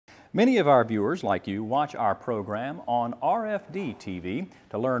Many of our viewers, like you, watch our program on RFD-TV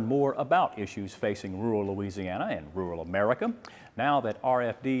to learn more about issues facing rural Louisiana and rural America. Now that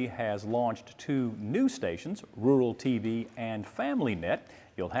RFD has launched two new stations, Rural TV and Family Net,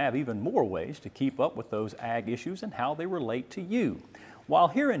 you'll have even more ways to keep up with those ag issues and how they relate to you. While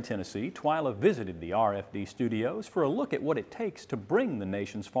here in Tennessee, TWILA visited the RFD studios for a look at what it takes to bring the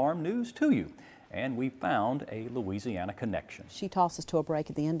nation's farm news to you. And we found a Louisiana connection. She tosses to a break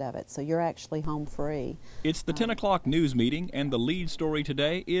at the end of it, so you're actually home free. It's the 10 o'clock news meeting, and the lead story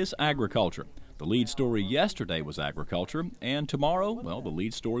today is agriculture. The lead story yesterday was agriculture, and tomorrow, well, the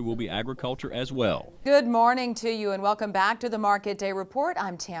lead story will be agriculture as well. Good morning to you, and welcome back to the Market Day Report.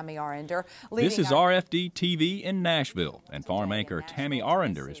 I'm Tammy Arender. This is RFD-TV in Nashville, and farm anchor Tammy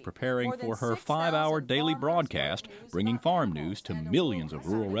Arender is preparing for her 5-hour daily broadcast, bringing farm news to millions of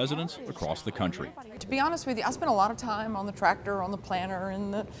rural residents across the country. To be honest with you, I spent a lot of time on the tractor, on the planter,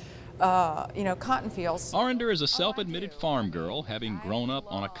 and the cotton fields. Arender is a self-admitted farm girl, having grown up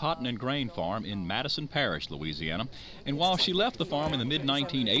on a cotton and grain farm in Madison Parish, Louisiana. And while she left the farm in the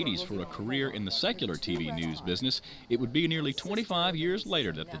mid-1980s for a career in the secular TV news business, it would be nearly 25 years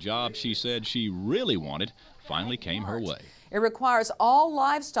later that the job she said she really wanted finally came her way. It requires all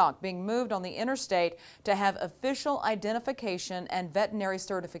livestock being moved on the interstate to have official identification and veterinary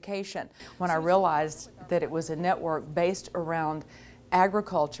certification. When I realized that it was a network based around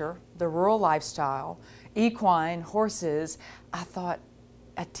agriculture, the rural lifestyle, equine, horses, I thought,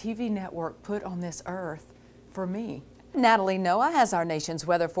 a TV network put on this earth for me. Natalie Noah has our nation's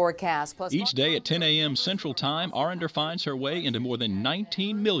weather forecast. Plus each day at 10 a.m. Central Time, Arender finds her way into more than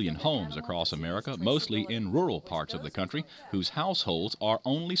 19 million homes across America, mostly in rural parts of the country, whose households are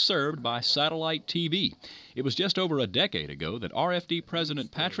only served by satellite TV. It was just over a decade ago that RFD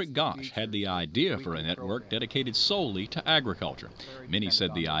President Patrick Gosch had the idea for a network dedicated solely to agriculture. Many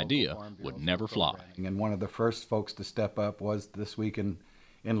said the idea would never fly. And one of the first folks to step up was This Week in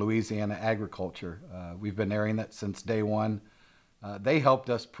Louisiana Agriculture. We've been airing that since day one. They helped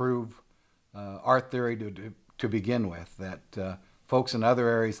us prove our theory to begin with, that folks in other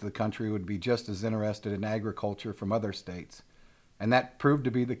areas of the country would be just as interested in agriculture from other states. And that proved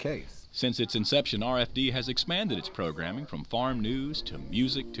to be the case. Since its inception, RFD has expanded its programming from farm news to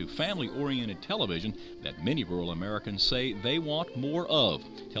music to family-oriented television that many rural Americans say they want more of.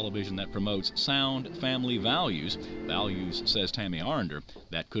 Television that promotes sound family values, says Tammy Arender,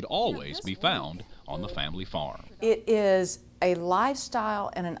 that could always be found on the family farm. It is a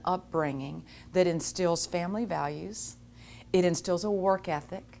lifestyle and an upbringing that instills family values. It instills a work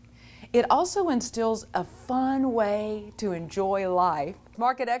ethic. It also instills a fun way to enjoy life.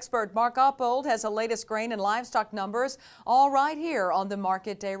 Market expert Mark Oppold has the latest grain and livestock numbers all right here on the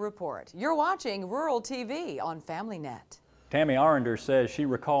Market Day Report. You're watching Rural TV on Family Net. Tammy Arender says she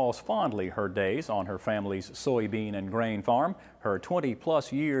recalls fondly her days on her family's soybean and grain farm. Her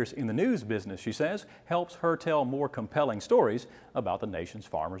 20-plus years in the news business, she says, helps her tell more compelling stories about the nation's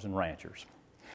farmers and ranchers.